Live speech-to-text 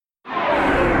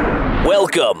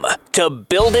Welcome to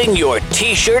Building Your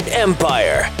T-Shirt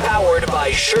Empire, powered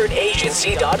by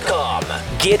ShirtAgency.com.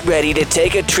 Get ready to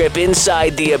take a trip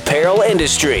inside the apparel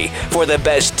industry for the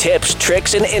best tips,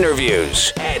 tricks, and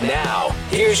interviews. And now,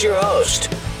 here's your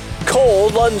host, Cole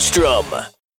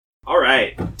Lundstrom. All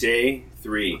right, day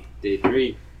three.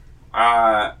 Quick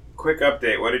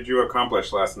Update. What did you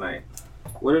accomplish last night?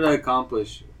 What did I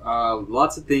accomplish?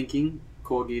 Lots of thinking.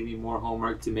 Cole gave me more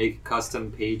homework to make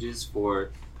custom pages for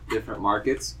different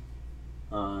markets.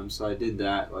 So I did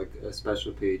that, like a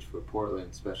special page for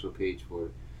Portland, special page for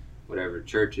whatever,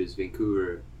 churches,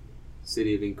 Vancouver,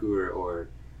 city of Vancouver, or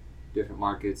different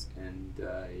markets, and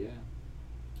yeah.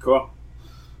 Cool.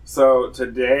 So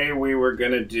today we were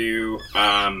going to do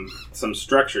some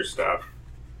structure stuff.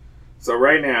 So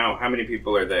right now, how many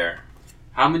people are there?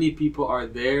 How many people are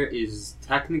there is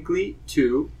technically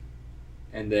 2,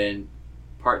 and then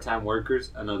part-time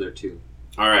workers, another 2.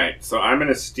 All right, so I'm going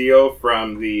to steal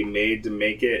from the Made to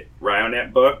Make It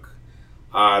Ryonet book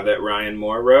that Ryan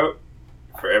Moor wrote.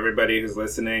 For everybody who's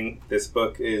listening, this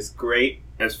book is great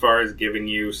as far as giving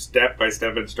you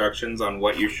step-by-step instructions on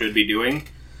what you should be doing.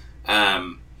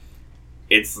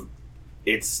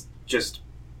 It's just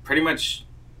pretty much,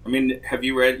 I mean,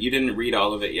 you didn't read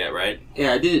all of it yet, right?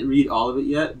 Yeah, I didn't read all of it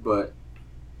yet, but...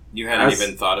 You hadn't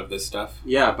even thought of this stuff?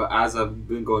 Yeah, but as I've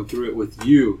been going through it with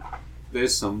you,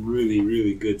 there's some really,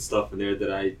 really good stuff in there that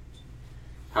I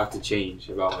have to change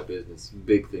about my business.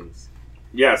 Big things.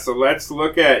 Yeah, so let's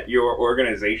look at your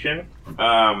organization.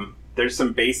 There's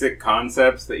some basic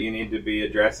concepts that you need to be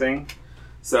addressing.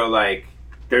 So, like,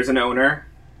 there's an owner.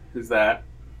 Who's that?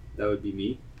 That would be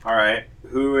me. All right.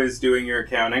 Who is doing your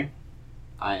accounting?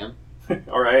 I am.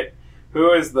 All right.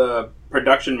 Who is the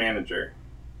production manager?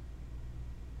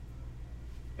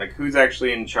 Like, who's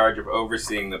actually in charge of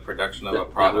overseeing the production of a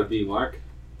product? That would be Mark.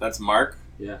 That's Mark?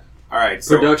 Yeah. All right.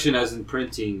 So, production as in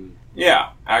printing.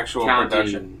 Yeah, actual counting,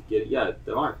 production. Yeah,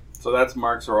 the Mark. So that's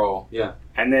Mark's role. Yeah.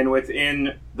 And then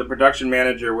within the production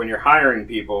manager, when you're hiring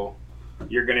people,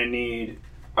 you're going to need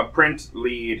a print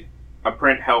lead, a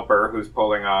print helper who's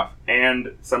pulling off,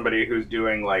 and somebody who's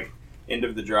doing, like, end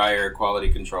of the dryer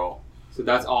quality control. So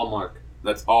that's all Mark.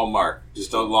 That's all Mark.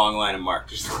 Just a long line of Mark.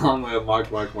 Just a long line of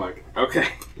Mark. Okay.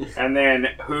 And then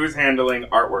who's handling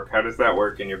artwork? How does that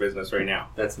work in your business right now?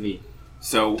 That's me.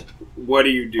 So what do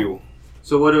you do?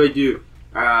 So what do I do?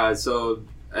 So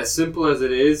as simple as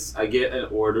it is, I get an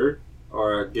order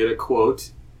or get a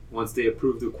quote. Once they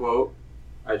approve the quote,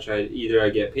 I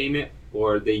get payment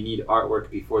or they need artwork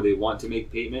before they want to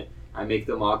make payment. I make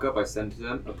the mock-up, I send to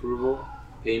them, approval,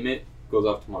 payment, goes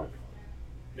off to Mark.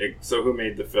 So who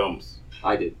made the films?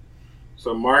 I did.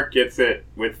 So Mark gets it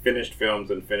with finished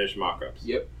films and finished mock-ups.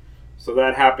 Yep. So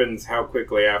that happens how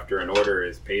quickly after an order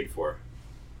is paid for?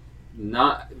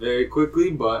 Not very quickly,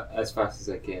 but as fast as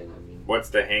I can. I mean, what's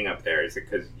the hang-up there? Is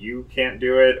it because you can't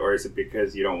do it, or is it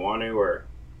because you don't want to, or?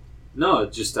 No,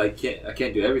 just I can't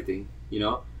do everything. You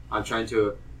know, I'm trying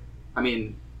to. I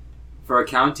mean, for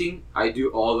accounting, I do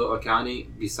all the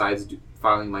accounting besides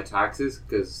filing my taxes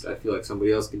because I feel like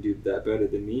somebody else can do that better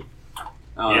than me.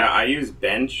 Yeah, I use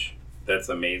Bench. That's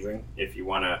amazing. If you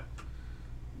want to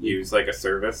use like a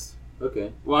service.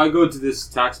 Okay. Well, I go to this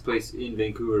tax place in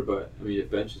Vancouver, but I mean, if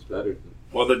Bench is better.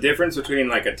 Well, the difference between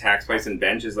like a tax place and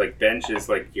Bench is like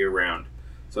year round.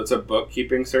 So it's a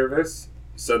bookkeeping service.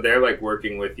 So they're like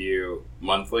working with you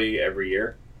monthly every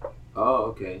year. Oh,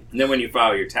 okay. And then when you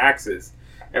file your taxes,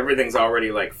 everything's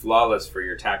already like flawless for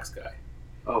your tax guy.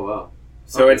 Oh, wow.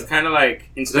 So okay. It's kind of like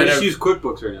instead I just use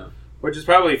QuickBooks right now. Which is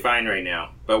probably fine right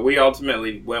now. But we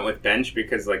ultimately went with Bench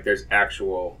because like there's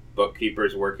actual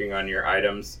bookkeepers working on your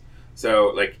items.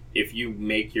 So like if you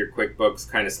make your QuickBooks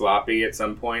kind of sloppy at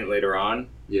some point later on,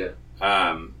 yeah.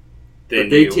 Then but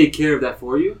they take care of that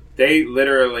for you? They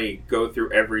literally go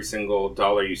through every single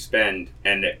dollar you spend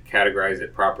and categorize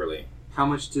it properly. How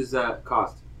much does that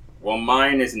cost? Well,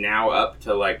 mine is now up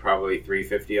to like probably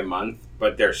 $350 a month,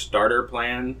 but their starter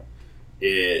plan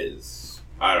is,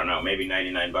 I don't know, maybe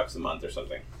 $99 a month or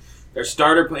something. Their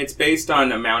starter plan, it's based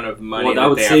on amount of money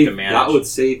that they have to manage. That would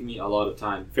save me a lot of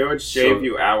time. If it would save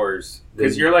you hours,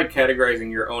 because you're like categorizing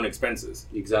your own expenses.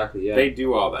 Exactly, yeah. They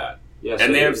do all that. Yeah,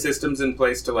 and they have systems in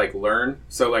place to like learn.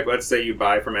 So like let's say you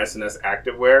buy from S&S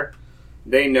Activewear,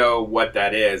 they know what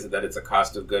that is, that it's a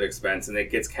cost of good expense, and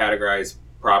it gets categorized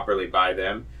properly by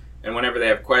them. And whenever they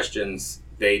have questions,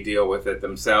 they deal with it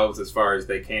themselves as far as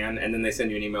they can, and then they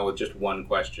send you an email with just one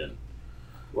question.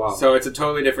 Wow. So it's a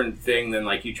totally different thing than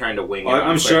like you trying to wing it.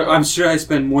 I'm sure I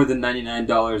spend more than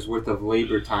 $99 worth of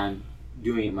labor time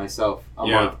doing it myself a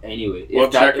Yeah. month anyway. Well,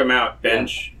 check them out.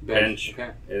 Bench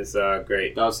Okay. is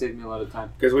great. That'll save me a lot of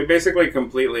time. Because we basically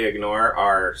completely ignore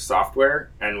our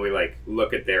software and we like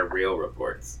look at their real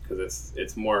reports because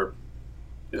it's more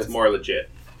legit.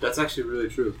 That's actually really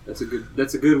true. That's a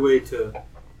good way to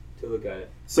look at it.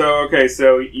 So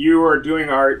so you are doing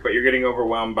art, but you're getting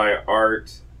overwhelmed by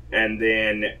art, and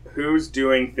then who's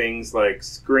doing things like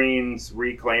screens,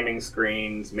 reclaiming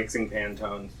screens, mixing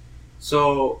Pantones?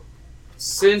 So,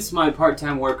 since my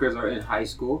part-time workers are in high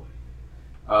school,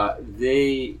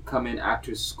 they come in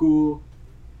after school.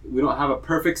 We don't have a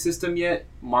perfect system yet.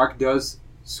 Mark does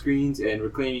screens and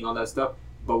reclaiming, all that stuff,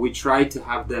 but we try to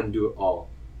have them do it all.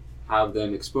 Have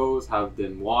them expose, have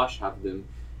them wash, have them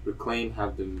reclaim,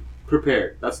 have them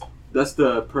prepare. That's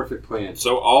the perfect plan.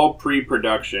 So all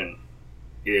pre-production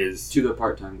is To the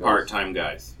part-time guys. part-time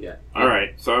guys. Yeah. All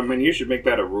right. So I mean, you should make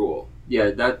that a rule.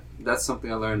 Yeah, that's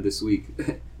something I learned this week.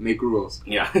 Make rules.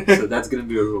 Yeah. So that's going to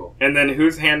be a rule. And then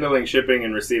who's handling shipping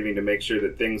and receiving to make sure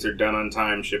that things are done on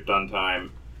time, shipped on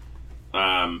time?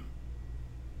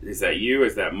 Is that you?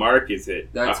 Is that Mark? Is it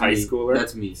That's a high me. schooler?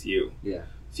 That's me. It's you. Yeah.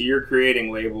 So you're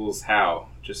creating labels how?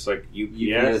 Just like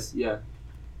UPS? Yeah.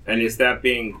 And is that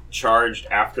being charged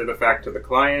after the fact to the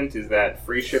client? Is that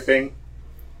free shipping?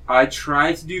 I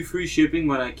try to do free shipping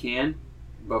when I can,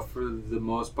 but for the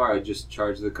most part, I just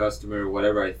charge the customer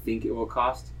whatever I think it will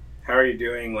cost. How are you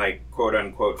doing, like,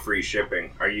 quote-unquote free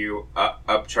shipping? Are you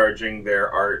upcharging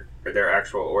their art or their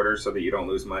actual order so that you don't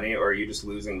lose money, or are you just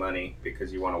losing money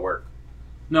because you want to work?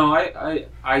 No,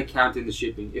 I count in the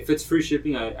shipping. If it's free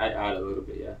shipping, I add a little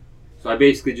bit, yeah. So I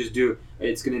basically just do,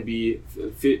 it's going to be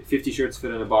 50 shirts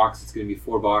fit in a box. It's going to be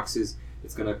 4 boxes.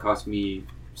 It's going to cost me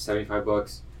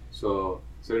 $75. So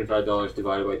 $75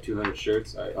 divided by 200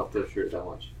 shirts, I up the shirt that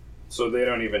much. So they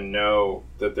don't even know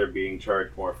that they're being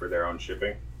charged more for their own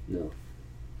shipping? No.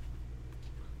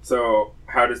 So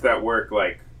how does that work?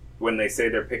 Like, when they say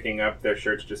they're picking up, their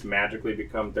shirts just magically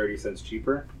become 30 cents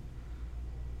cheaper?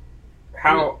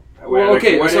 How? Well,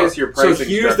 okay, what is your pricing so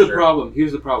here's structure?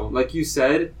 the problem. Like you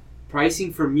said,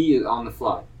 pricing for me is on the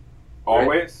fly. Always?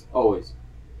 Right? Always.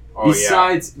 Oh,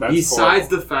 Besides yeah. That's horrible.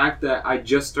 the fact that I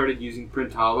just started using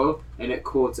Printavo and it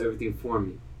quotes everything for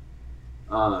me.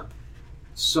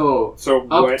 So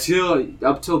what?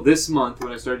 up till this month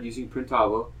when I started using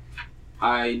Printavo,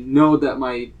 I know that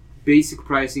my basic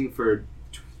pricing for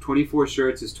 24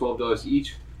 shirts is $12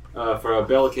 each. For a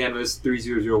Bella Canvas,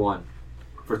 $3001.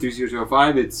 For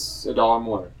 $3005, it's $1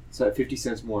 more. It's at 50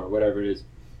 cents more, whatever it is.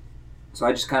 So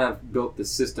I just kind of built the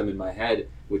system in my head,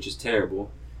 which is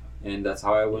terrible, and that's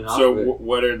how I went off of it. So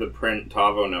what are the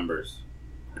Printavo numbers?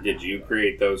 Did you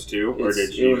create those too, or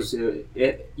did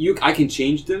you? I can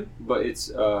change them, but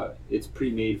it's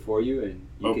pre-made for you, and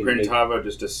you can Printavo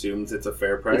just assumes it's a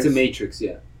fair price. It's a matrix,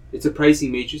 yeah. It's a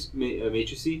pricing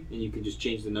matricy, and you can just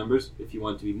change the numbers if you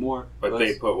want it to be more. But less.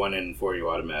 they put one in for you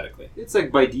automatically. It's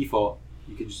like by default.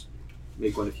 You can just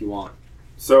make one if you want.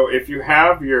 So if you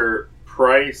have your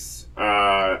price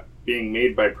being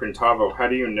made by Printavo, how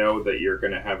do you know that you're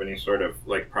going to have any sort of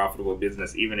like profitable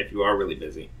business, even if you are really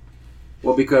busy?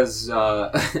 Well, because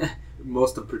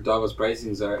most of Printavo's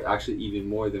pricings are actually even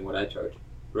more than what I charge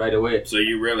right away. So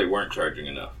you really weren't charging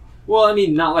enough. Well, I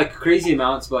mean, not like crazy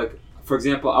amounts, but like, for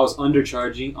example, I was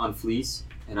undercharging on fleece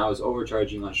and I was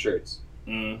overcharging on shirts.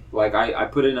 Like I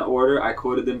put in an order, I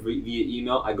quoted them via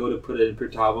email, I go to put it in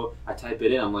Printavo, I type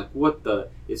it in, I'm like, what the?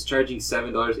 It's charging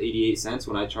 $7.88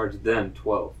 when I charged them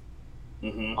 $12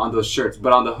 on those shirts.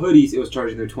 But on the hoodies, it was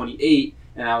charging them $28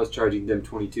 and I was charging them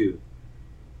 $22.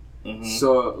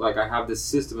 So like I have this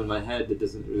system in my head that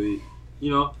doesn't really,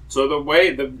 So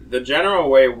the general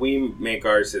way we make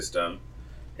our system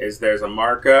is there's a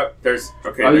markup. That's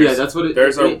what it.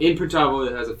 In Printavo,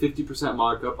 it has a 50%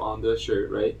 markup on the shirt,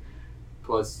 right?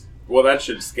 Plus. Well, that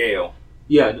should scale.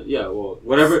 Yeah. Well,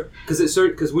 whatever,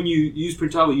 because when you use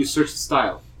Printavo, you search the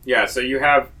style. Yeah. So you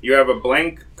have a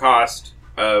blank cost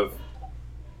of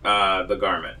the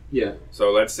garment. Yeah.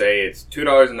 So let's say it's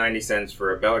 $2.90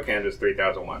 for a Bella Canvas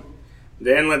 3001.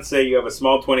 Then let's say you have a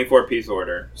small 24-piece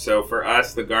order. So for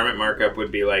us, the garment markup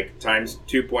would be like times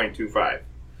 2.25.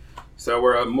 So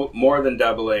we're more than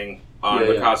doubling on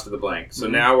the cost of the blank. So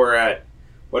now we're at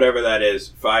whatever that is,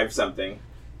 5 something.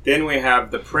 Then we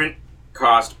have the print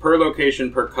cost per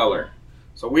location per color.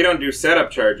 So we don't do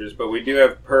setup charges, but we do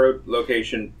have per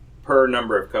location per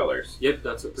number of colors. Yep,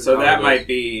 that's what. So that might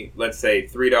be, let's say,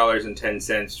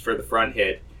 $3.10 for the front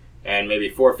hit, and maybe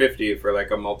 $4.50 for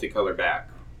like a multicolor back.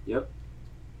 Yep.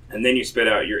 And then you spit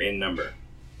out your in number.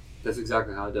 That's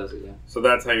exactly how it does it. Yeah. So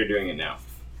that's how you're doing it now.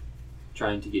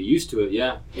 trying to get used to it.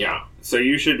 Yeah. Yeah. So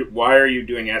you should. Why are you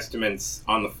doing estimates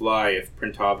on the fly if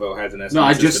Printavo has an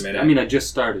estimate system in it? I just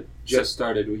started. Just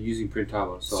started using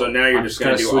Printavo. So now you're just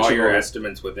going to do all your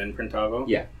estimates within Printavo?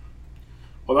 Yeah.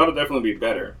 Well, that'll definitely be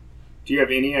better. Do you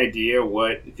have any idea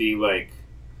what the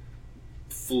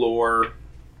floor?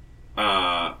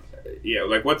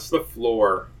 What's the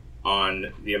floor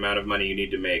on the amount of money you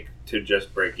need to make to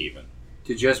just break even?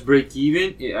 To just break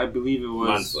even, I believe it was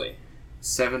monthly.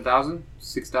 7,000,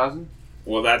 6,000.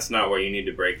 Well, that's not what you need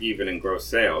to break even in gross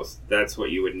sales. That's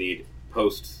what you would need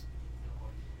post.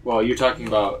 Well, you're talking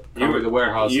about cover the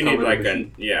warehouse. You cover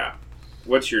need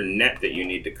What's your net that you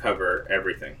need to cover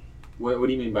everything? What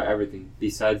do you mean by everything?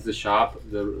 Besides the shop,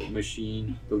 the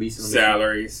machine, the lease of the machine?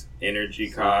 Salaries, energy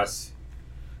costs.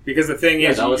 Because the thing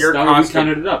is, your cost... We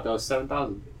counted it up. That was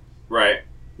 7,000. Right.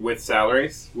 With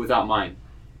salaries? Without mine.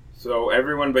 So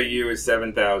everyone but you is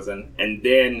 7,000. And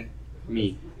then...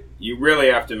 Me. You really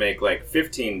have to make like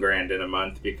 15 grand in a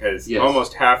month because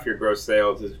almost half your gross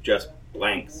sales is just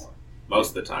blanks most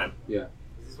of the time. Yeah.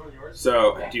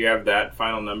 So, do you have that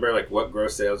final number? Like, what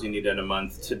gross sales you need in a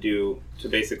month to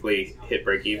basically hit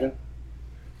break even?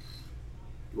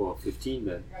 Well, 15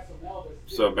 then.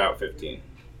 So, about 15.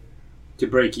 To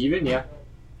break even, yeah.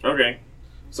 Okay.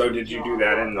 So, did you do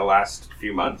that in the last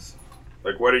few months?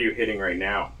 Like, what are you hitting right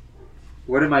now?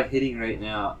 What am I hitting right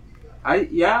now? I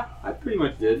pretty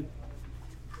much did.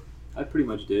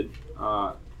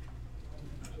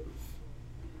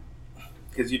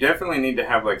 Because you definitely need to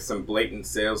have like some blatant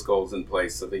sales goals in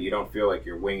place so that you don't feel like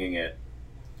you're winging it.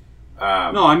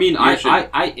 No, I mean I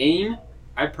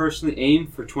personally aim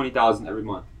for 20,000 every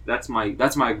month. That's my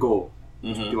goal.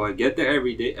 Mm-hmm. Do I get there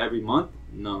every month?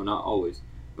 No, not always.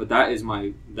 But that's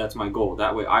my goal.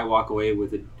 That way I walk away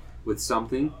with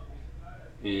something,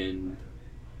 and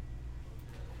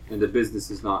the business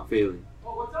is not failing.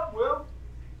 Oh, what's up, Will?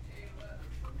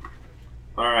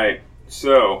 All right,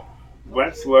 so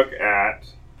let's look at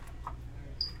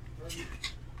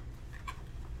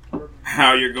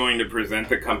how you're going to present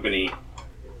the company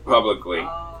publicly.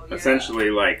 Essentially,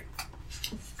 like,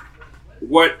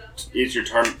 what is your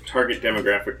target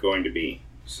demographic going to be?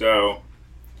 So,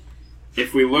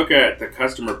 if we look at the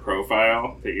customer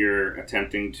profile that you're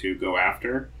attempting to go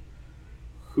after,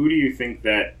 who do you think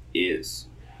that is?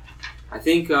 I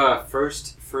think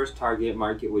first target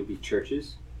market would be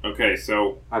churches. Okay,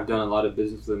 so I've done a lot of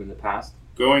business with them in the past.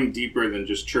 Going deeper than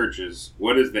just churches,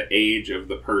 what is the age of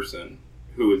the person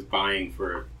who is buying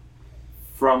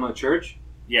from a church?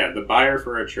 Yeah, the buyer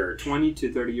for a church. 20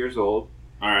 to 30 years old.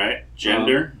 All right.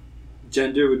 Gender?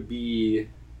 Gender would be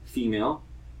female.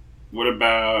 What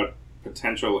about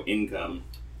potential income?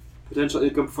 Potential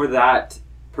income for that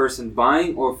person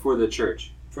buying or for the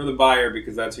church? For the buyer,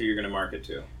 because that's who you're going to market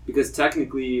to. Because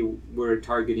technically, we're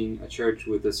targeting a church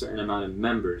with a certain amount of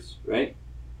members, right?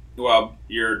 Well,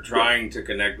 you're trying to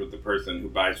connect with the person who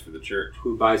buys for the church.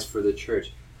 Who buys for the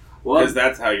church? Well, because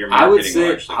that's how you're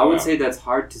marketing. I would say that's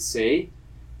hard to say,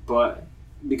 but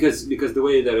because the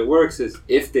way that it works is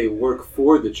if they work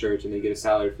for the church and they get a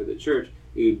salary for the church,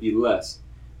 it would be less.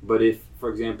 But if, for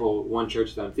example, one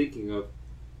church that I'm thinking of,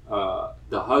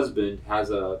 the husband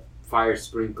has a fire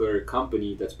sprinkler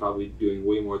company that's probably doing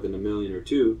way more than $1 million or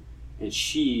 $2 million, and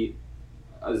she,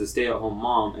 as a stay-at-home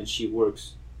mom, and she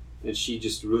works, and she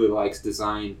just really likes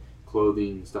design,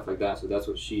 clothing, stuff like that. So that's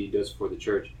what she does for the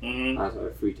church as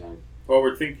her free time. Well,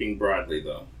 we're thinking broadly,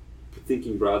 though.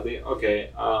 Thinking broadly,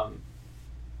 okay.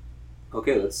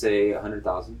 Okay, let's say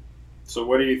 100,000. So,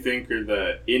 what do you think are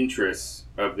the interests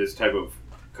of this type of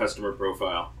customer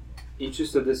profile?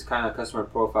 Interest of this kind of customer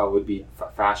profile would be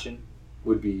fashion.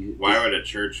 Why would a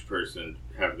church person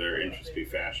have their interest be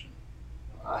fashion?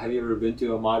 Have you ever been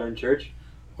to a modern church?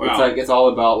 Well, it's all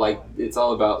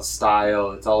about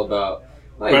style. It's all about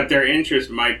but their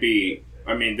interest might be.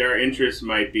 I mean, their interest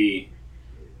might be.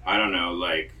 I don't know,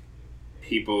 like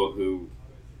people who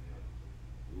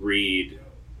read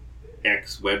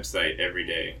X website every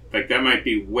day. Like that might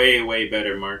be way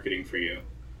better marketing for you.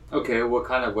 Okay, what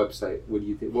kind of website would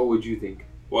you think? What would you think?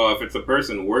 Well, if it's a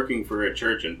person working for a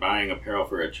church and buying apparel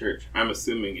for a church, I'm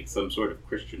assuming it's some sort of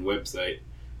Christian website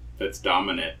that's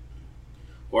dominant.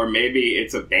 Or maybe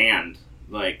it's a band.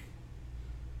 Like,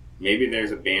 maybe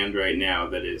there's a band right now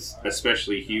that is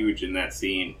especially huge in that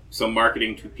scene. So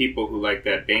marketing to people who like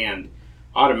that band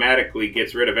automatically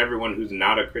gets rid of everyone who's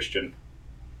not a Christian.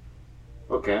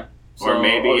 Okay. Or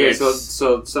maybe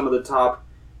so some of the top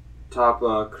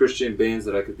Christian bands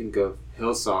that I could think of: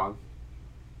 Hillsong,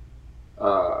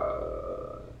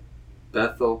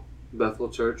 Bethel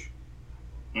Church.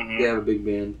 Mm-hmm. They have a big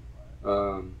band.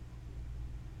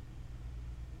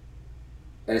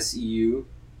 SEU.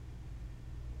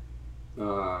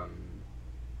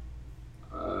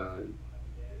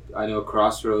 I know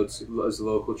Crossroads is a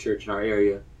local church in our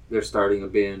area. They're starting a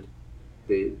band.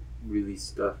 They release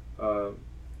stuff. I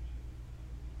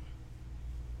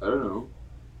don't know.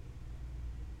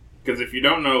 Because if you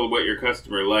don't know what your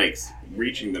customer likes,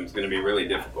 reaching them is going to be really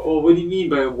difficult. Well, what do you mean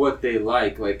by what they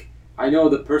like? Like, I know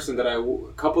the person that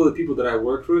a couple of the people that I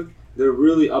worked with, they're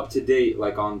really up to date,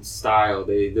 like on style.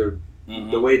 They're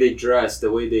the way they dress,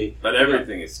 the way they. But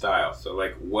everything is style. So,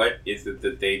 like, what is it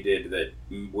that they did that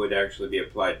would actually be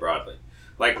applied broadly?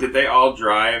 Like, did they all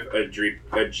drive a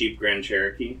Jeep Grand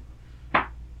Cherokee?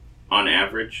 On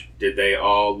average? Did they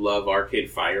all love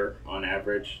Arcade Fire on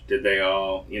average? Did they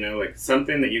all, like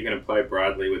something that you can apply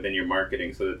broadly within your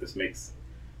marketing so that this makes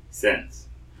sense?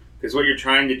 Because what you're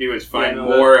trying to do is find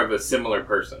more of a similar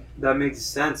person. That makes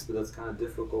sense, but that's kind of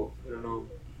difficult. I don't know.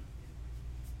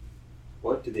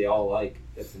 What do they all like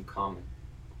that's in common?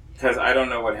 Because I don't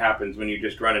know what happens when you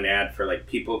just run an ad for like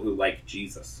people who like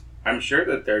Jesus. I'm sure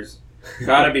that there's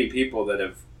got to be people that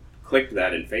have clicked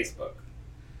that in Facebook.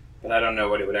 But I don't know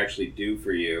what it would actually do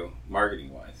for you,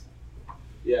 marketing-wise.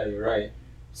 Yeah, you're right.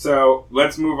 So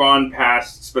let's move on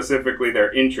past specifically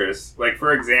their interests. Like,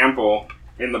 for example,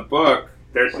 in the book,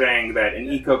 they're saying that an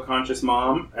eco-conscious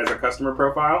mom as a customer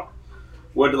profile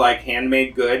would like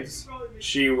handmade goods.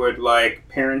 She would like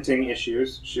parenting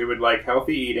issues. She would like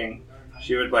healthy eating.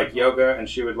 She would like yoga, and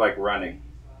she would like running.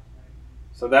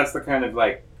 So that's the kind of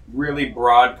like really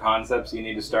broad concepts you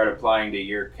need to start applying to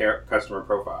your customer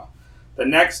profile. The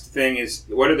next thing is,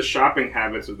 what are the shopping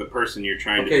habits of the person you're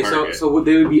trying to target? Okay, so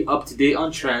they would be up to date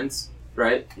on trends,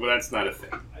 right? Well, that's not a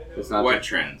thing. That's not what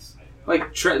trends?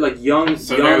 Like young.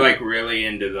 So they're like really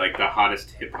into like the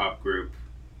hottest hip hop group.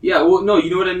 Yeah, well, no, you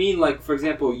know what I mean. Like, for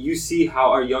example, you see how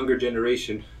our younger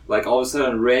generation, like all of a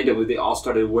sudden, randomly, they all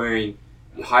started wearing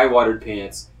high watered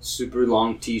pants, super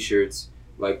long T-shirts,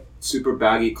 like super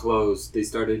baggy clothes. They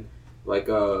started like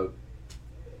that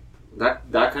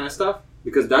kind of stuff.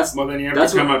 Because that's well, then you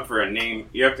have to come up for a name.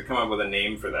 You have to come up with a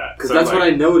name for that. Because that's what I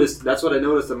noticed. That's what I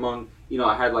noticed among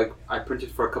I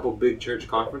printed for a couple big church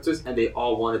conferences, and they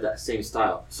all wanted that same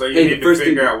style. So you need to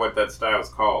figure out what that style is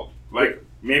called. Like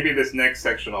maybe this next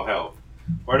section will help.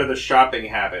 What are the shopping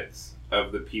habits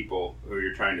of the people who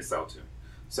you're trying to sell to?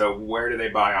 So where do they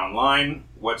buy online?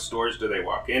 What stores do they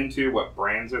walk into? What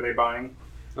brands are they buying?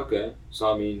 Okay,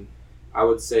 so I mean, I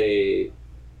would say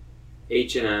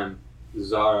H&M,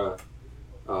 Zara.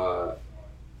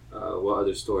 What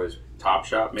other stores?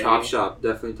 Topshop, maybe? Topshop,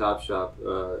 definitely Topshop.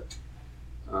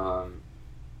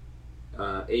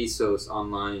 ASOS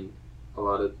online, a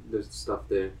lot of there's stuff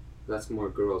there. That's more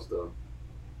girls though.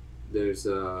 There's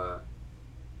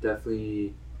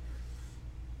definitely.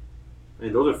 I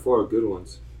mean, those are 4 good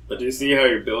ones. But do you see how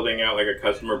you're building out like a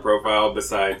customer profile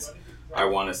besides I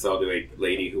want to sell to a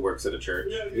lady who works at a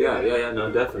church? Yeah, no,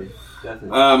 definitely.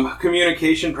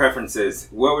 Communication preferences.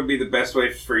 What would be the best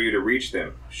way for you to reach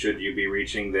them? Should you be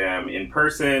reaching them in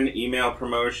person, email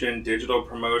promotion, digital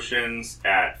promotions,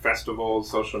 at festivals,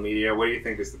 social media? What do you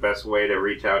think is the best way to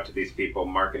reach out to these people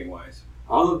marketing-wise?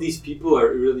 All of these people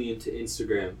are really into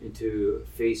Instagram, into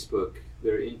Facebook.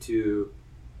 They're into...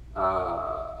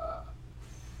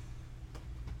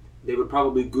 they would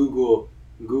probably Google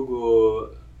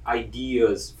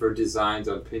ideas for designs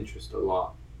on Pinterest a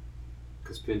lot.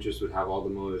 Because Pinterest would have all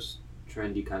the most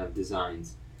trendy kind of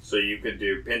designs. So you could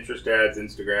do Pinterest ads,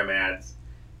 Instagram ads,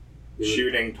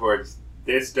 shooting towards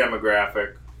this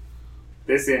demographic,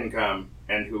 this income,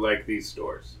 and who like these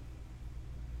stores.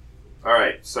 All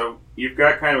right, so you've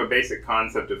got kind of a basic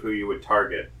concept of who you would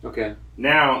target. Okay.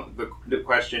 Now the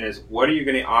question is, what are you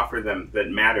going to offer them that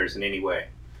matters in any way?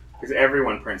 Because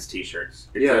everyone prints T-shirts.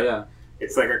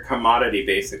 It's like a commodity,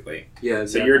 basically. Yeah,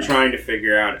 exactly. So you're trying to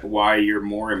figure out why you're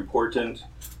more important,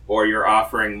 or you're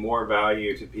offering more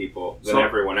value to people than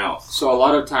everyone else. So a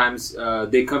lot of times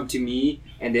they come to me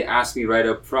and they ask me right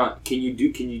up front, can you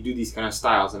do these kind of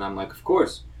styles? And I'm like, of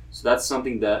course. So that's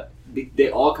something that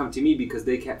they all come to me because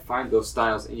they can't find those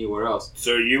styles anywhere else.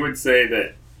 So you would say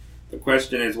that the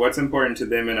question is, what's important to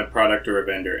them in a product or a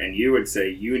vendor? And you would say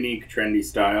unique, trendy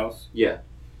styles? Yeah.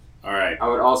 All right. I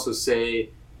would also say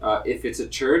if it's a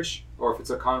church or if it's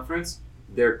a conference,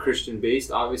 they're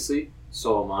Christian-based, obviously.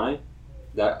 So am I.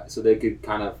 So they could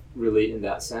kind of relate in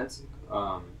that sense.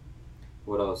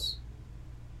 What else?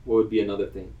 What would be another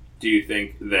thing? Do you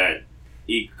think that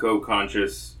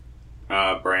eco-conscious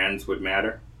brands would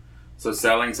matter? So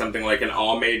selling something like an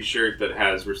all-made shirt that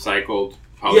has recycled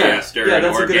polyester and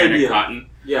organic cotton?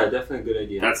 Yeah, definitely a good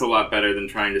idea. That's a lot better than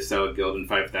trying to sell Gildan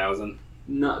 5000.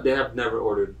 No, they have never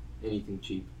ordered anything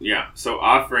cheap. Yeah, so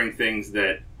offering things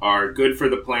that are good for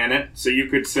the planet. So you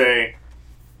could say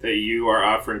that you are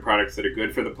offering products that are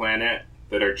good for the planet,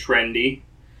 that are trendy,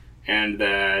 and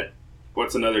that,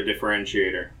 what's another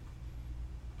differentiator?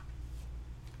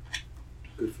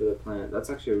 Good for the planet. That's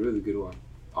actually a really good one.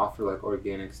 Offer like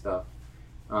organic stuff.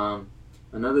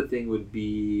 Another thing would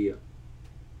be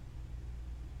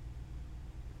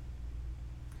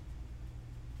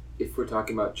if we're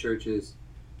talking about churches,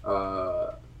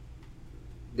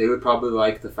 they would probably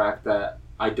like the fact that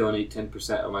I donate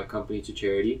 10% of my company to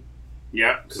charity.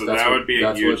 Yeah, so that would be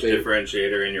a huge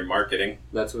differentiator in your marketing.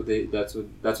 That's what they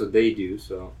do.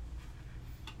 So,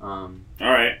 all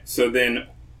right. So then,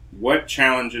 what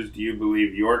challenges do you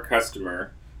believe your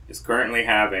customer is currently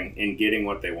having in getting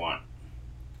what they want?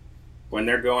 When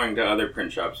they're going to other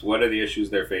print shops, what are the issues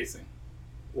they're facing?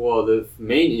 Well, the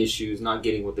main issue is not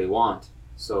getting what they want.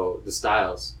 So the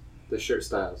styles, the shirt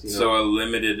styles. So a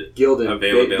limited Gildan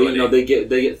availability.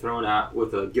 They get thrown out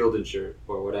with a Gildan shirt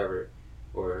or whatever,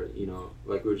 or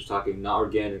like we were just talking, not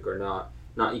organic or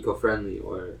not eco-friendly,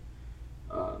 or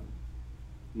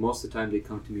most of the time they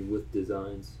come to me with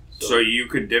designs. So you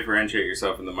could differentiate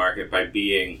yourself in the market by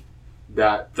being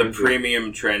the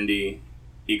premium, trendy,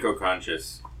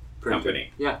 eco-conscious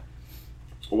company. Yeah.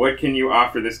 What can you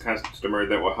offer this customer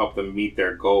that will help them meet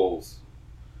their goals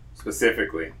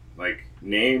specifically? Like,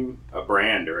 name a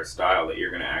brand or a style that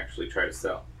you're going to actually try to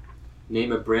sell.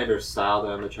 Name a brand or style that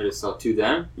I'm going to try to sell to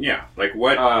them? Yeah. Like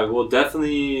what? Well,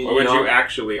 definitely. What would you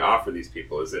actually offer these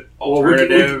people? Is it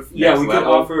alternative?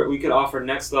 We could offer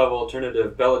next level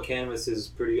alternative. Bella Canvas is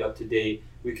pretty up to date.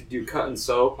 We could do cut and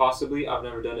sew possibly. I've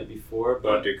never done it before.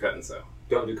 But don't do cut and sew.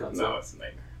 Don't do cut and sew. No, it's a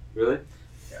nightmare. Really?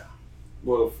 Yeah.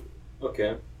 Well,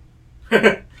 okay.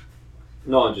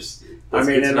 No,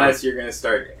 unless you're going to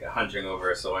start hunching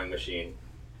over a sewing machine.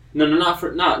 No, not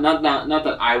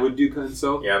that I would do cut and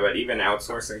sew. Yeah, but even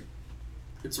outsourcing,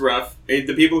 it's rough.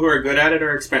 The people who are good at it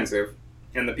are expensive,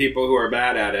 and the people who are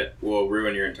bad at it will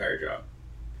ruin your entire job.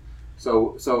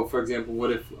 So for example,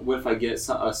 what if I get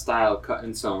a style cut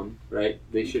and sewn, right?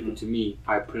 They ship it to me,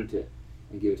 I print it,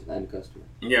 and give it to the end customer.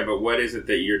 Yeah, but what is it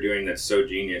that you're doing that's so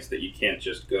genius that you can't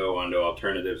just go onto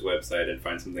Alternative's website and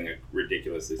find something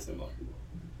ridiculously similar?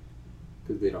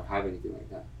 Because they don't have anything like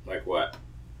that. Like what?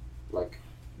 Like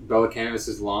Bella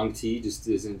Canvas's long tee just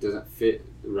doesn't fit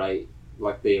right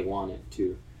like they want it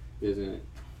to. Doesn't,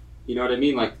 you know what I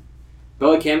mean? Like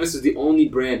Bella Canvas is the only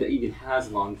brand that even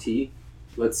has long tee,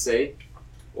 let's say,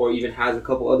 or even has a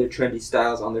couple other trendy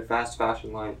styles on their fast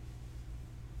fashion line.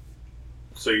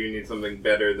 So you need something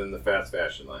better than the fast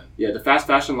fashion line. Yeah, the fast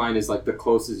fashion line is like the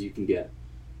closest you can get.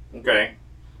 Okay.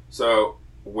 So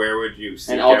where would you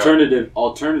seek out... And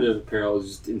alternative apparel is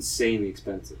just insanely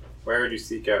expensive. Where would you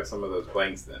seek out some of those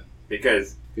blanks then?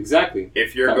 Because exactly,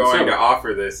 if you're going to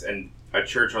offer this and a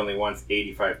church only wants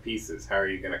 85 pieces, how are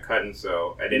you going to cut and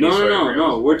sew at any sort of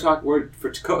No. We're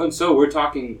for cut and sew. We're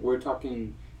talking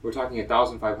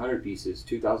 1,500 pieces,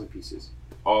 2,000 pieces.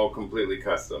 All completely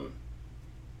custom.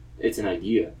 It's an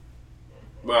idea.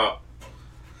 Well,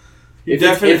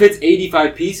 if it's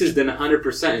 85 pieces, then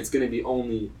 100% it's going to be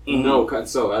only no cut and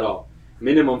sew at all.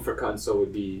 Minimum for cut and sew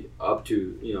would be up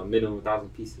to minimum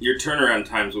 1,000 pieces. Your turnaround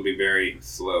times will be very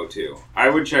slow too. I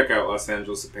would check out Los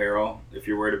Angeles Apparel if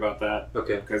you're worried about that.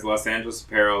 Okay. Because Los Angeles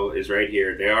Apparel is right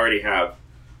here. They already have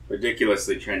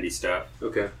ridiculously trendy stuff.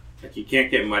 Okay. Like you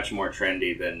can't get much more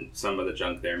trendy than some of the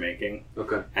junk they're making.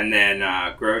 Okay. And then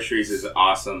Groceries is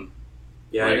awesome.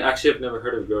 Yeah, actually I've never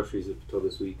heard of Groceries until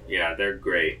this week. Yeah, they're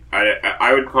great.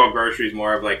 I would call Groceries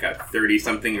more of like a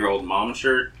 30-something-year-old mom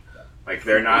shirt. Like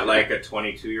they're not like a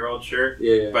 22-year-old shirt.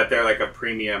 Yeah. But they're like a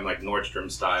premium, like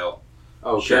Nordstrom style.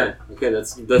 Okay. Shirt. Okay,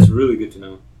 that's really good to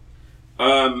know.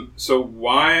 So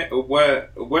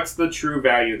what's the true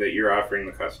value that you're offering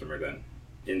the customer then,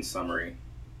 in summary?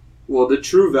 Well, the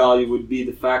true value would be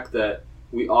the fact that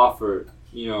we offer,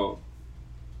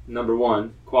 number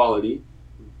one, quality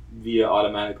via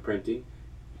automatic printing.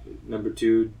 Number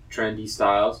two, trendy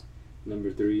styles.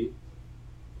 Number three,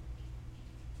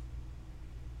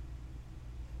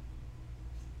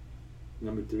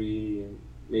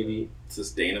 maybe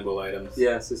sustainable items.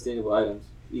 Yeah, sustainable items,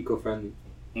 eco-friendly.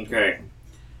 Okay,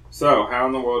 so how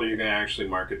in the world are you going to actually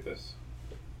market this?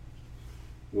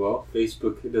 Well,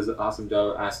 Facebook does an awesome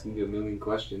job of asking you a million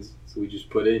questions, so we just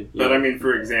put in. But I mean,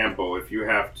 for example, if you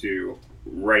have to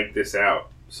write this out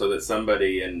so that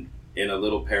somebody in a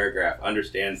little paragraph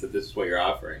understands that this is what you're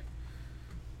offering.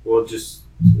 Well, just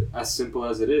as simple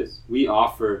as it is. We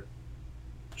offer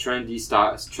trendy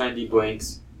styles, trendy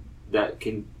blanks that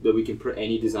we can print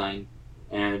any design,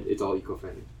 and it's all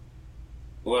eco-friendly.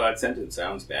 Well, that sentence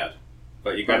sounds bad.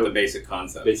 But you got the basic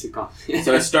concept. Basic concept.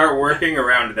 So start working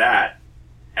around that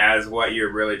as what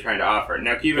you're really trying to offer.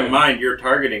 Now, keep in mind, you're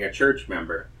targeting a church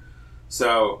member.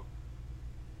 So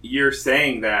you're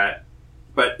saying that,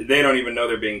 but they don't even know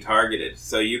they're being targeted.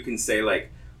 So you can say,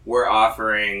 like, we're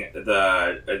offering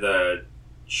the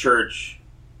church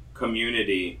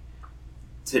community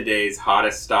today's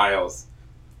hottest styles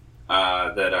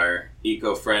that are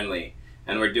eco-friendly.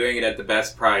 And we're doing it at the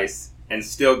best price and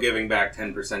still giving back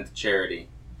 10% to charity.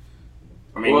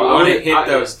 I mean, you want to hit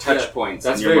those touch points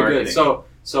in your marketing. That's very good.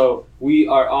 So we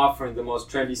are offering the most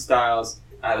trendy styles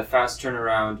at a fast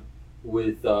turnaround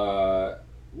with that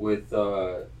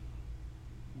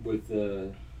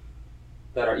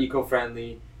are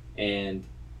eco-friendly and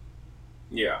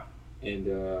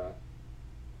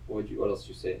what else did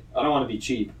you say? I don't want to be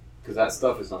cheap because that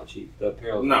stuff is not cheap. The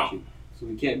apparel is not cheap, so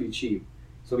we can't be cheap.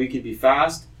 So we can be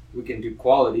fast. We can do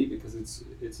quality because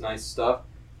it's nice stuff.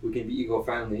 We can be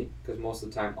eco-friendly because most of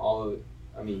the time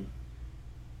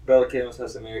Bella Canvas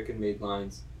has American-made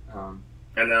lines. And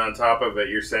then on top of it,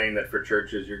 you're saying that for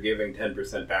churches, you're giving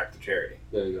 10% back to charity.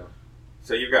 There you go.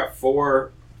 So you've got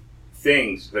 4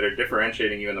 things that are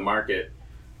differentiating you in the market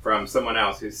from someone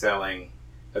else who's selling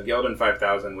a Gildan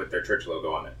 5000 with their church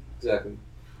logo on it. Exactly.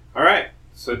 All right.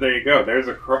 So there you go. There's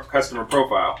a customer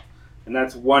profile. And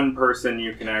that's one person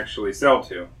you can actually sell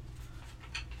to.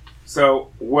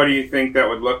 So what do you think that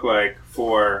would look like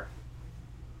for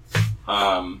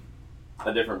a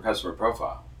different customer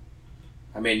profile?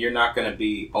 I mean, you're not going to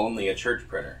be only a church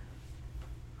printer.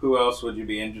 Who else would you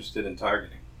be interested in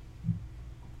targeting?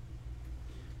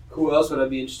 Who else would I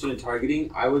be interested in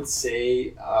targeting? I would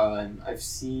say I've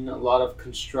seen a lot of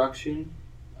construction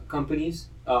companies.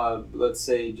 Let's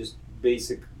say just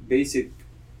basic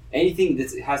anything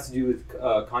that has to do with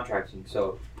contracting.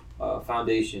 So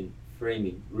foundation,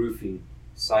 framing, roofing,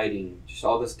 siding, just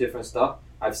all this different stuff.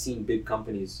 I've seen big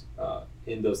companies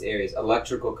in those areas.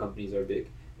 Electrical companies are big.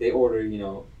 They order,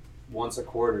 once a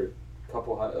quarter, a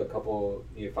couple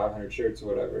 500 shirts or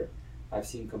whatever. I've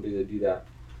seen companies that do that.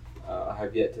 I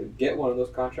have yet to get one of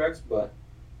those contracts, but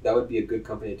that would be a good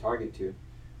company to target to.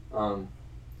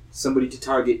 Somebody to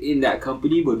target in that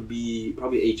company would be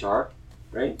probably HR,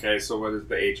 right? Okay, so what does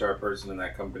the HR person in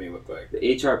that company look like?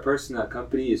 The HR person in that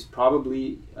company is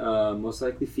probably most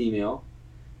likely female.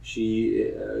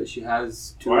 She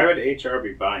has two. Why would HR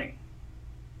be buying?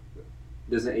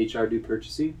 Doesn't HR do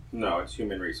purchasing? No, it's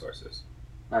human resources.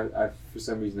 I for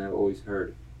some reason I've always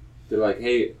heard. They're like,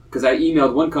 hey, because I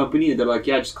emailed one company and they're like,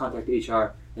 yeah, just contact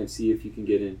HR and see if you can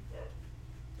get in.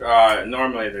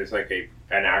 Normally there's like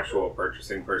an actual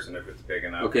purchasing person if it's big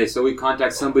enough. Okay, so we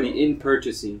contact somebody in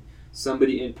purchasing.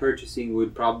 Somebody in purchasing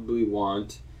would probably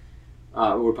want,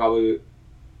 their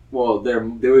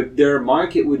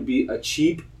market would be a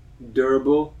cheap,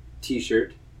 durable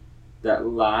T-shirt that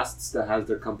lasts, that has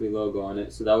their company logo on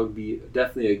it. So that would be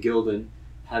definitely a Gildan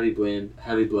heavy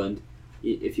blend.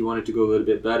 If you wanted to go a little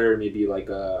bit better, maybe like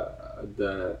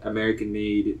the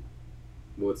American-made,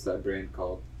 what's that brand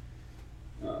called?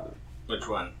 Which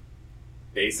one?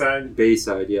 Bayside?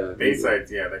 Bayside, yeah.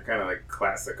 Bayside's, yeah, they're kind of like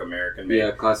classic American-made.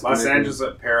 Yeah, classic Los American. Angeles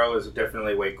apparel is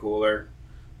definitely way cooler.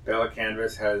 Bella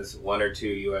Canvas has 1 or 2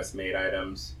 U.S.-made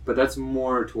items. But that's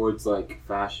more towards like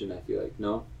fashion, I feel like.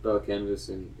 No? Bella Canvas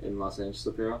and Los Angeles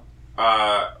apparel?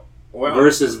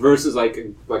 Versus like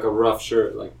a rough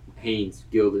shirt, like Hanes,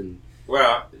 Gildan.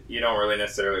 Well, you don't really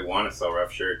necessarily want to sell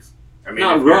rough shirts. I mean,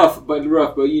 not rough, but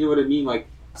you know what I mean? Like,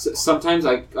 sometimes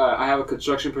I have a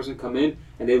construction person come in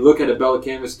and they look at a Bella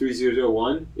Canvas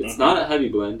 3001. It's not a heavy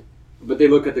blend, but they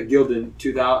look at the Gildan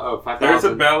 5000. There's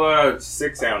a Bella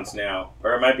 6 ounce now,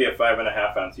 or it might be a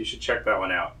 5.5 ounce. You should check that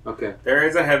one out. Okay. There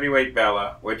is a heavyweight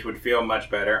Bella, which would feel much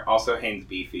better. Also, Hanes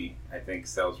Beefy, I think,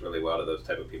 sells really well to those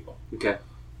type of people. Okay.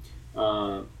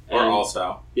 Or all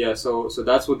style. Yeah, so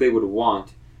that's what they would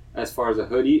want. As far as a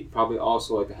hoodie, probably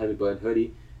also like a heavy blend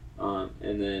hoodie.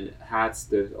 And then hats,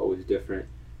 there's always different.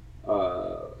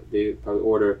 They probably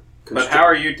order. But how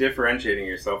are you differentiating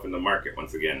yourself in the market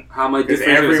once again? How am I Because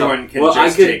differentiating everyone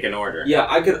myself? can take an order. Yeah,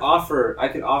 I could offer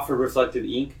reflective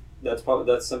ink. That's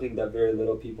something that very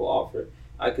little people offer.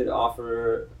 I could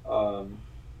offer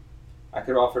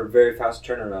very fast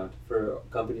turnaround for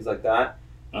companies like that.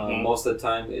 Most of the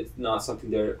time, it's not something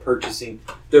they're purchasing.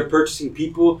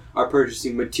 People are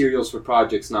purchasing materials for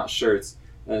projects, not shirts.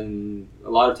 And a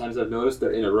lot of times I've noticed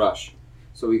they're in a rush.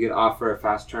 So we could offer a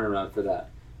fast turnaround for that.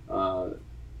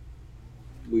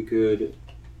 We could.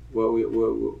 What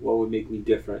would make me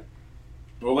different?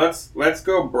 Well, let's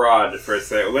go broad for a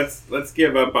second. Let's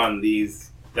give up on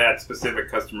that specific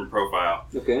customer profile.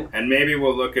 Okay. And maybe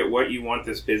we'll look at what you want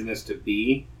this business to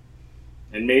be,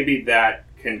 And maybe that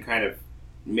can kind of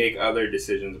make other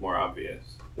decisions more obvious.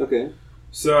 Okay.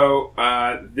 So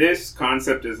this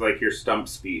concept is like your stump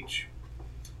speech.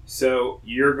 So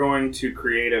you're going to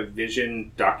create a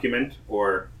vision document,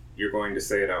 or you're going to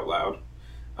say it out loud,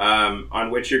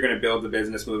 on which you're going to build the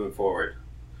business moving forward.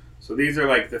 So these are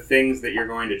like the things that you're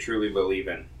going to truly believe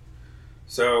in.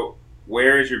 So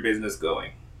where is your business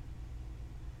going?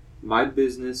 My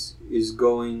business is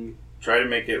going... Try to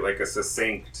make it like a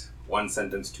succinct 1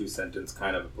 sentence, 2 sentence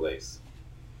kind of a place.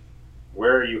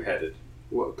 Where are you headed?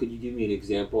 What, could you give me an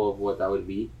example of what that would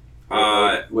be?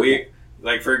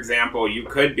 Like, for example, you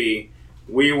could be,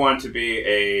 we want to be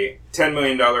a $10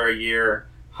 million a year,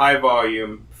 high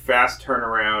volume, fast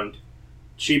turnaround,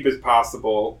 cheap as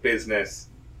possible business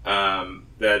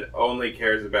that only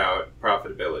cares about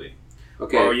profitability.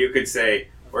 Okay. Or you could say,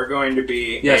 we're going to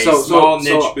be a small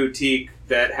niche boutique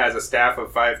that has a staff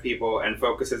of 5 people and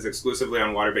focuses exclusively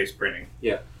on water-based printing.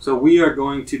 Yeah. So we are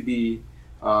going to be,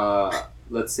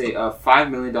 let's say, a $5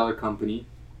 million company.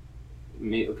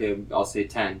 Okay, I'll say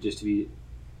 10, just to be...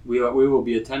 We will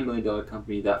be a $10 million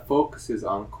company that focuses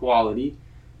on quality,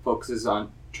 focuses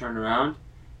on turnaround,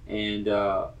 and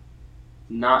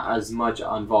not as much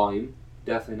on volume.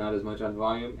 Definitely not as much on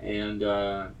volume.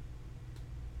 And...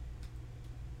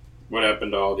 what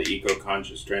happened to all the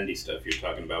eco-conscious, trendy stuff you were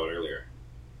talking about earlier?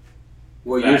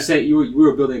 Well, you're saying you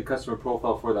were building a customer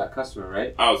profile for that customer,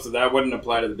 right? Oh, so that wouldn't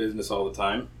apply to the business all the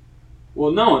time?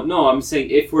 Well, no. I'm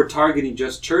saying if we're targeting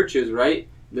just churches, right,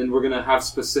 then we're going to have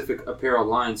specific apparel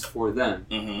lines for them,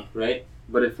 right?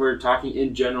 But if we're talking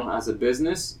in general as a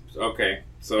business... Okay,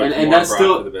 so and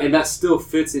that still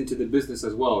fits into the business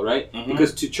as well, right?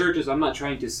 Because to churches, I'm not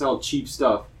trying to sell cheap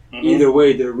stuff. Either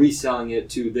way, they're reselling it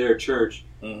to their church,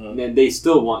 and they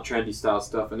still want trendy style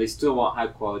stuff, and they still want high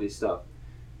quality stuff.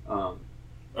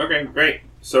 Okay, great.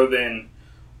 So then,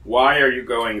 why are you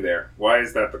going there? Why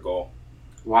is that the goal?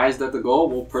 Why is that the goal?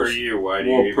 Well, for you, why do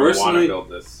you even want to build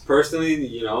this? Personally,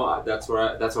 you know, that's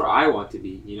where I want to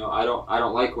be. You know, I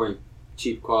don't like wearing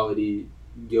cheap quality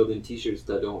Gildan t-shirts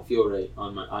that don't feel right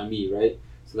on me, right?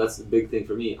 So that's the big thing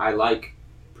for me. I like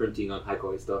printing on high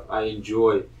quality stuff. I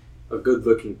enjoy a good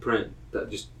looking print that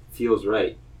just feels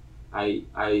right.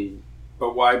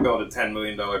 But why build a $10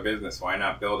 million business? Why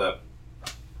not build a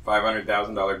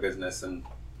 $500,000 business and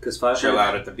chill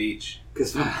out at the beach?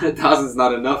 Because $500,000 is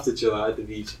not enough to chill out at the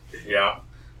beach. Yeah.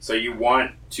 So you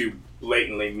want to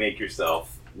blatantly make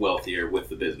yourself wealthier with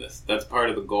the business. That's part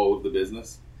of the goal of the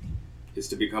business, is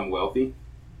to become wealthy?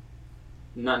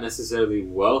 Not necessarily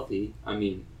wealthy. I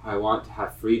mean, I want to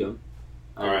have freedom.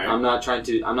 Right. I'm not trying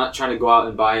to go out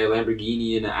and buy a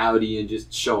Lamborghini and an Audi and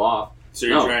just show off. So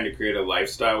you're trying to create a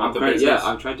lifestyle with the business? Yeah,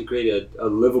 I'm trying to create a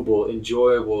livable,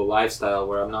 enjoyable lifestyle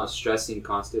where I'm not stressing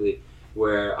constantly,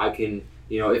 where I can,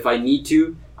 you know, if I need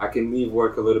to, I can leave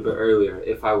work a little bit earlier.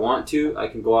 If I want to, I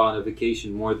can go out on a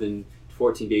vacation more than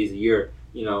 14 days a year.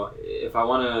 You know, if I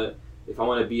want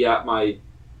to be at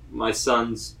my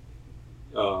son's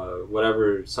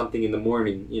whatever, something in the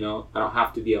morning, you know, I don't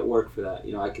have to be at work for that.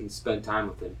 You know, I can spend time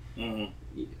with him.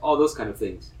 All those kind of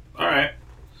things. All right.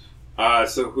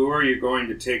 So who are you going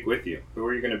to take with you? Who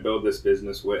are you going to build this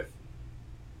business with?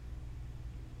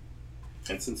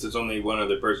 And since there's only one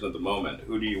other person at the moment,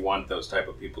 who do you want those type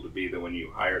of people to be when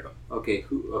you hire them? Okay,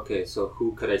 so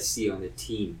who could I see on the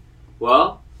team?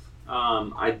 Well,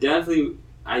 I definitely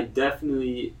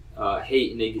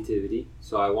hate negativity,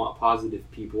 so I want positive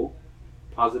people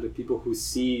who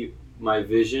see my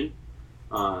vision,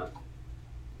 and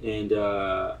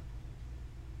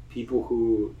people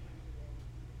who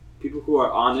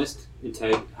are honest,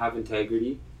 have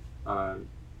integrity.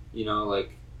 You know,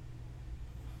 like,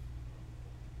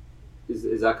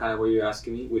 is that kind of what you're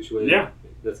asking me? Which way? Yeah,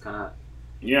 that's kind of.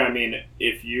 Yeah, I mean,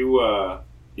 if you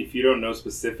don't know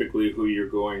specifically who you're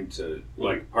going to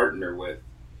partner with,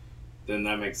 then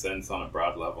that makes sense on a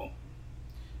broad level.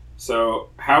 So,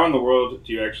 how in the world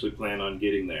do you actually plan on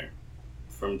getting there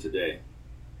from today?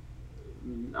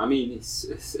 I mean,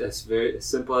 it's very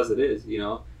simple as it is. You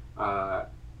know, I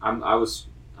was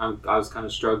kind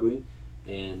of struggling,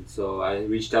 and so I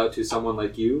reached out to someone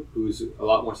like you, who's a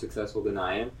lot more successful than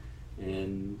I am,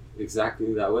 and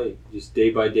exactly that way, just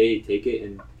day by day, take it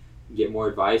and get more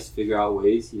advice, figure out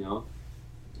ways, you know,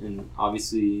 and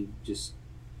obviously just.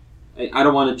 I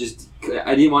don't want to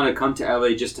I didn't want to come to LA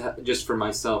just for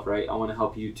myself, right? I want to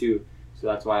help you too. So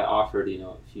that's why I offered, you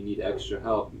know, if you need extra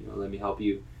help, you know, let me help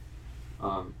you.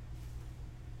 But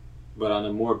on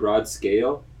a more broad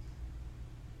scale,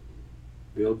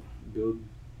 build.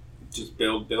 Just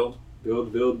build.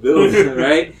 build,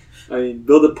 right? I mean,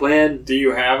 build a plan. Do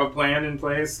you have a plan in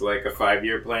place, like a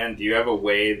 5-year plan? Do you have a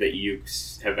way that you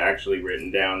have actually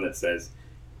written down that says,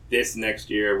 this next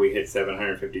year we hit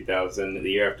 750,000, the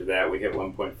year after that we hit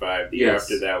 1.5, the year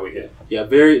after that we hit... Yeah,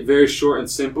 very, very short and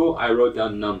simple. I wrote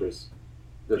down numbers.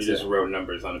 You just wrote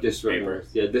numbers on a piece of paper? Numbers.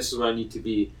 Yeah, this is what I need to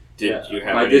be... Did you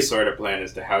have any sort of plan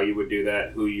as to how you would do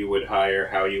that, who you would hire,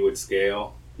 how you would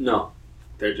scale? No.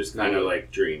 They're just kind of like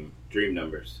dream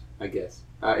numbers, I guess.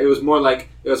 It was more like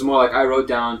I wrote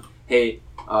down, hey,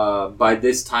 by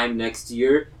this time next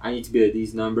year, I need to be at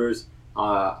these numbers.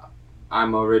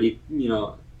 I'm already,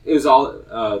 it was all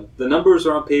the numbers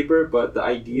are on paper, but the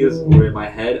ideas were in my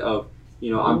head of,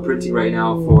 I'm printing right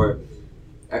now for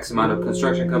X amount of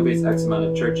construction companies, X amount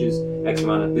of churches, X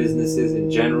amount of businesses in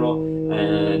general,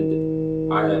 and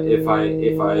if I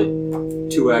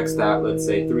 2x that, let's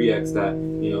say 3x that,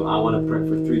 I want to print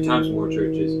for 3 times more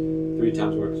churches, 3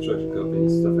 times more construction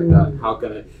companies, stuff like that.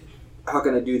 How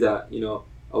can I do that?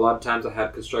 A lot of times I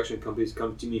had construction companies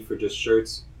come to me for just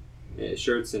shirts and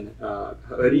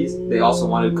hoodies. They also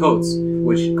wanted coats,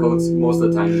 which coats most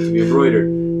of the time need to be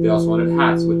embroidered. They also wanted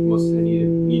hats, which most of the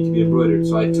time need to be embroidered.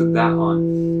 So I took that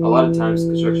on. A lot of times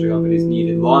construction companies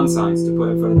needed lawn signs to put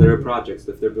in front of their projects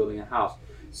if they're building a house.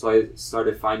 So I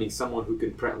started finding someone who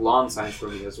could print lawn signs for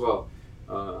me as well.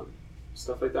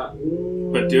 Stuff like that.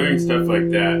 But doing stuff like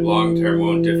that long term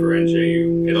won't differentiate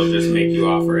you. It'll just make you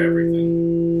offer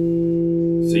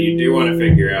everything. So you do want to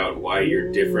figure out why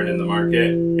you're different in the market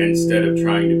instead of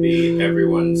trying to be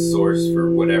everyone's source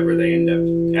for whatever they end up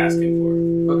asking for.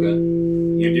 Okay.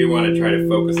 You do want to try to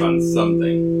focus on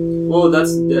something. Well,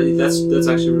 that's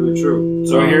actually really true.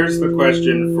 So here's the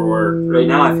question for... Right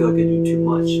now I feel like I do too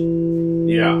much.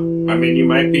 Yeah. I mean, you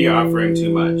might be offering too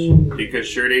much because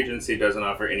Shirt Agency doesn't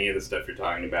offer any of the stuff you're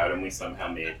talking about, and we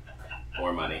somehow made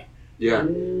more money. Yeah.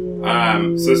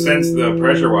 So since the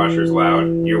pressure washer's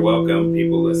loud, you're welcome,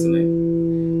 people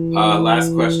listening.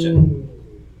 Last question.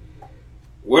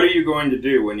 What are you going to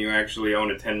do when you actually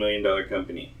own a $10 million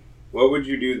company? What would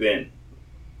you do then?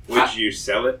 Would you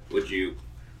sell it? Would you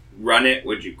run it?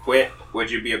 Would you quit? Would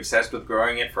you be obsessed with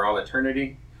growing it for all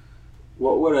eternity?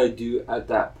 What would I do at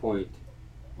that point?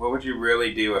 What would you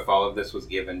really do if all of this was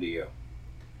given to you?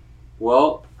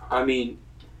 Well, I mean,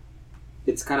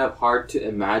 it's kind of hard to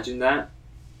imagine that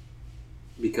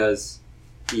because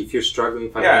if you're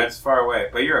struggling financially... Yeah, it's far away,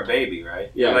 but you're a baby,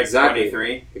 right? Yeah, you're like exactly.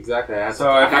 23. Exactly. I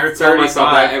have you're to tell myself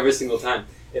 35, that every single time.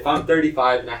 If I'm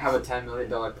 35 and I have a $10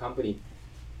 million company...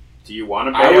 Do you want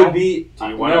to bail? I would be... Do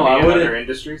you want to be in other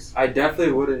industries? I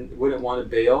definitely wouldn't want to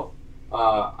bail.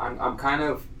 I'm kind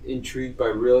of intrigued by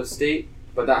real estate,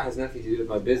 but that has nothing to do with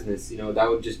my business. That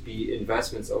would just be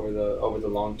investments over the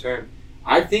long term.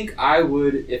 I think I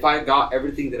would, if I got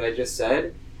everything that I just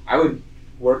said, I would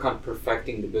work on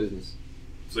perfecting the business.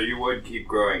 So you would keep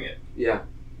growing it? Yeah,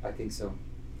 I think so.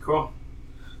 Cool.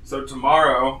 So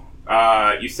tomorrow,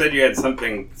 you said you had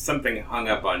something hung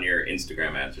up on your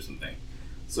Instagram ads or something.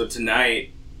 So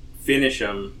tonight, finish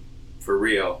them for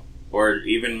real, or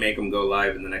even make them go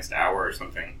live in the next hour or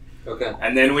something. Okay.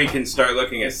 And then we can start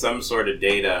looking at some sort of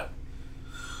data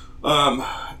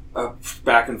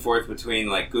back and forth between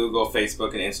like Google,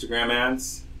 Facebook, and Instagram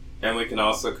ads. And we can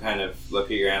also kind of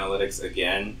look at your analytics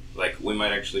again. Like we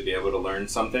might actually be able to learn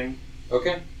something.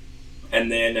 Okay. And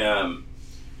then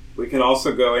we can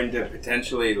also go into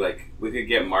potentially like we could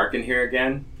get Mark in here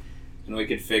again. And we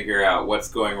could figure out what's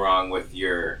going wrong with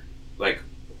your like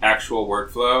actual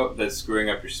workflow that's screwing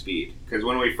up your speed. Because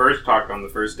when we first talked on the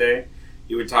first day,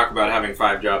 you would talk about having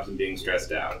 5 jobs and being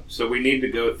stressed out. So we need to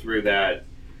go through that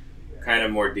kind of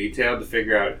more detailed to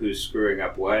figure out who's screwing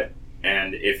up what,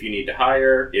 and if you need to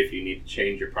hire, if you need to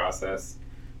change your process.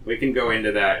 We can go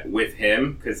into that with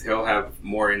him because he'll have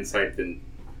more insight than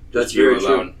just you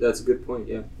alone. True. That's a good point.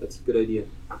 Yeah, that's a good idea.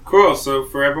 Cool. So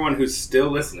for everyone who's still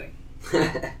listening,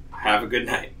 have a good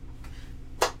night.